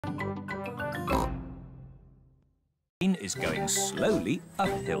train is going slowly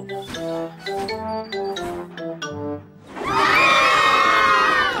uphill.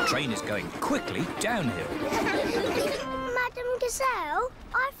 The train is going quickly downhill. Madam Gazelle,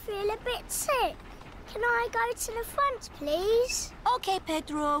 I feel a bit sick. Can I go to the front, please? OK,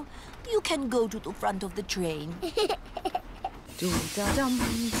 Pedro. You can go to the front of the train.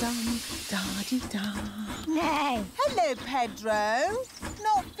 Do-da-dum-dum, da-dee-da. No. Hello, Pedro.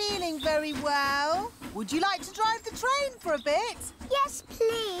 Not feeling very well. Would you like to drive the train for a bit? Yes,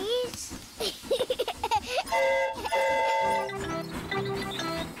 please.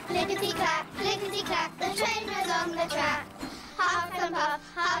 Lickety-clack, lickety-clack, the train was on the track. Huff and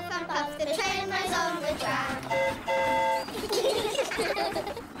puff, the train was on the track.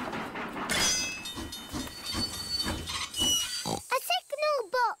 A signal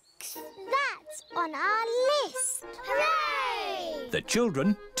box. That's on our list. Hooray! The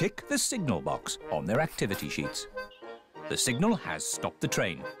children tick the signal box on their activity sheets. The signal has stopped the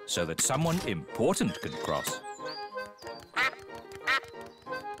train so that someone important can cross.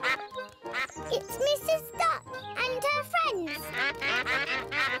 It's Mrs. Duck and her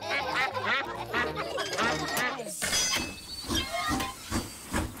friends.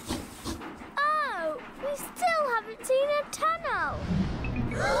 Oh, we still haven't seen a tunnel.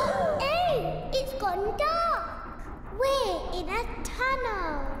 Oh, it's gone dark. We're in a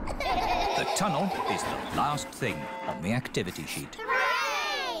tunnel. The tunnel is the last thing on the activity sheet.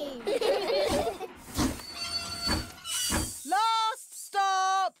 Hooray! Last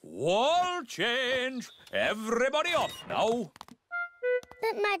stop! Wall change! Everybody off now!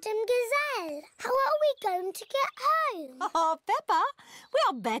 But Madam Gazelle, how are we going to get home? Oh, Peppa, we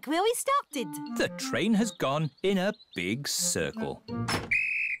are back where we started. The train has gone in a big circle.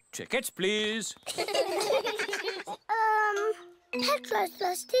 Tickets, please. Pedro's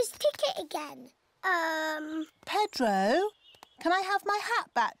lost his ticket again. Pedro, can I have my hat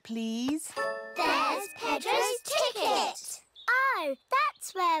back, please? There's Pedro's ticket. Oh,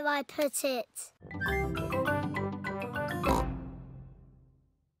 that's where I put it.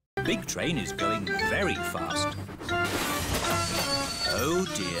 Big train is going very fast. Oh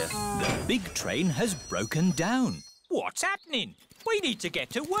dear, the big train has broken down. What's happening? We need to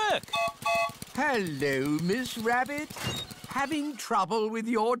get to work. Hello, Miss Rabbit. Having trouble with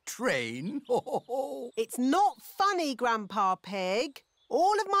your train? It's not funny, Grandpa Pig.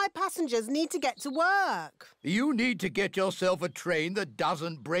 All of my passengers need to get to work. You need to get yourself a train that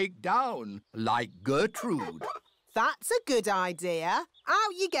doesn't break down, like Gertrude. That's a good idea.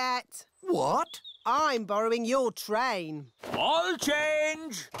 Out you get. What? I'm borrowing your train. All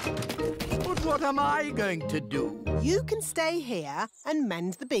change! But what am I going to do? You can stay here and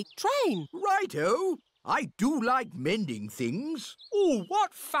mend the big train. Righto. I do like mending things. Oh,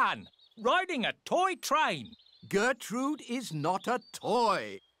 what fun! Riding a toy train. Gertrude is not a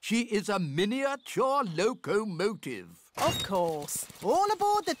toy. She is a miniature locomotive. Of course. All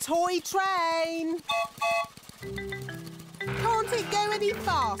aboard the toy train. Can't it go any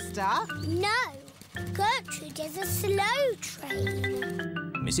faster? No, Gertrude is a slow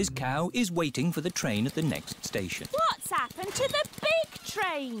train. Mrs. Cow is waiting for the train at the next station. What's happened to the big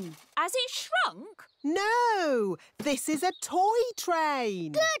train? Has it shrunk? No, this is a toy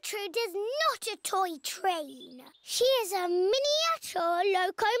train. Gertrude is not a toy train. She is a miniature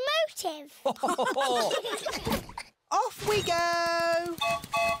locomotive. Off we go.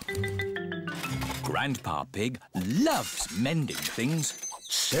 Grandpa Pig loves mending things.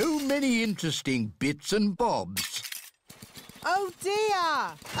 So many interesting bits and bobs. Oh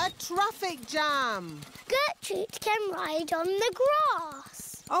dear, a traffic jam. Gertrude can ride on the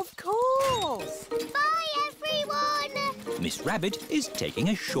grass. Of course. Bye, everyone. Miss Rabbit is taking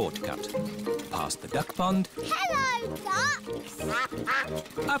a shortcut. Past the duck pond, Hello, ducks.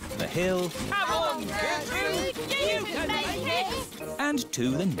 up the hill, Come on, Gertrude! You can make it! and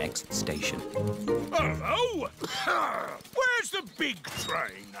to the next station. Hello! Where's the big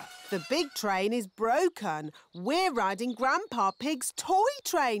train? The big train is broken. We're riding Grandpa Pig's toy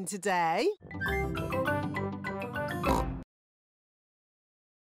train today.